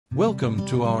Welcome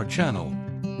to our channel.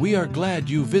 We are glad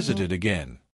you visited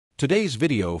again. Today's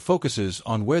video focuses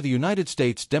on where the United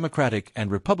States Democratic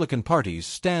and Republican parties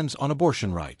stands on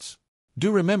abortion rights. Do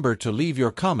remember to leave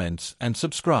your comments and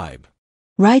subscribe.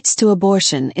 Rights to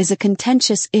abortion is a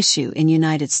contentious issue in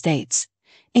United States,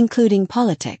 including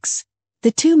politics.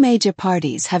 The two major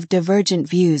parties have divergent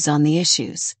views on the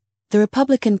issues. The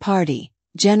Republican Party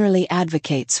generally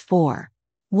advocates for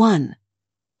 1.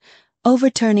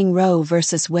 Overturning Roe v.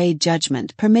 Wade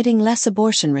judgment permitting less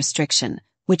abortion restriction,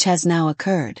 which has now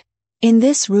occurred. In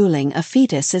this ruling, a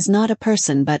fetus is not a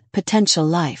person but potential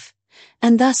life,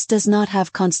 and thus does not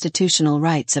have constitutional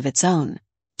rights of its own.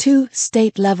 2.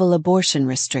 State-level abortion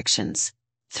restrictions.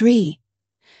 3.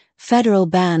 Federal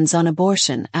bans on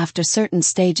abortion after certain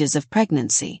stages of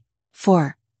pregnancy.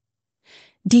 4.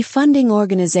 Defunding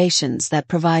organizations that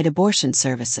provide abortion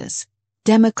services.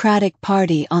 Democratic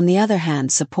Party, on the other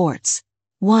hand, supports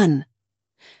 1.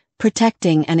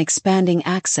 Protecting and expanding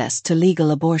access to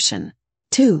legal abortion.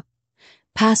 2.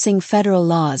 Passing federal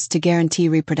laws to guarantee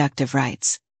reproductive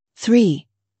rights. 3.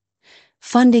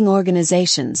 Funding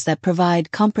organizations that provide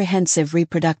comprehensive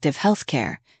reproductive health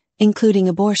care, including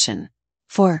abortion.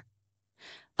 4.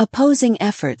 Opposing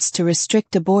efforts to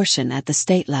restrict abortion at the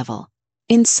state level.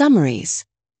 In summaries,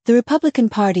 the Republican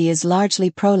Party is largely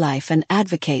pro-life and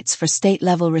advocates for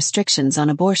state-level restrictions on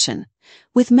abortion,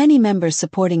 with many members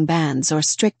supporting bans or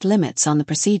strict limits on the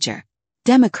procedure.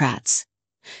 Democrats.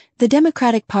 The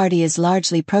Democratic Party is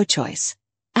largely pro-choice,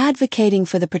 advocating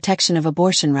for the protection of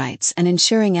abortion rights and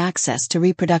ensuring access to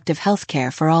reproductive health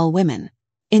care for all women.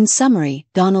 In summary,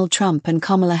 Donald Trump and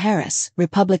Kamala Harris,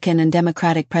 Republican and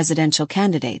Democratic presidential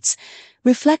candidates,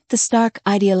 reflect the stark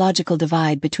ideological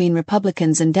divide between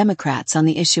Republicans and Democrats on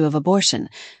the issue of abortion,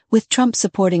 with Trump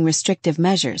supporting restrictive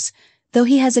measures, though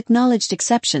he has acknowledged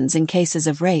exceptions in cases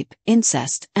of rape,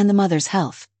 incest, and the mother's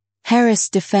health. Harris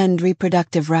defends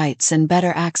reproductive rights and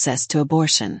better access to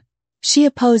abortion. She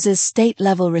opposes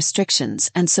state-level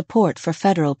restrictions and support for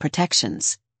federal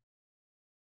protections.